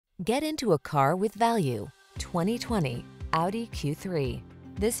Get into a car with value. 2020 Audi Q3.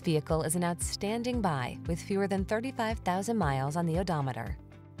 This vehicle is an outstanding buy with fewer than 35,000 miles on the odometer.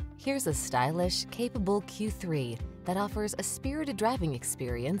 Here's a stylish, capable Q3 that offers a spirited driving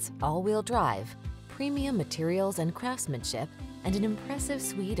experience, all-wheel drive, premium materials and craftsmanship, and an impressive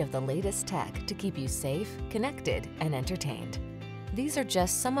suite of the latest tech to keep you safe, connected, and entertained. These are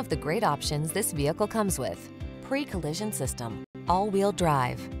just some of the great options this vehicle comes with: pre-collision system, all-wheel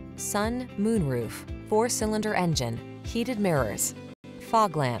drive, sun, moonroof, 4-cylinder engine, heated mirrors,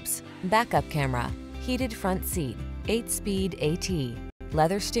 fog lamps, backup camera, heated front seat, 8-speed AT,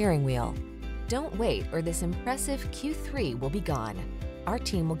 leather steering wheel. Don't wait or this impressive Q3 will be gone. Our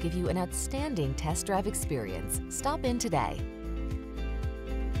team will give you an outstanding test drive experience. Stop in today.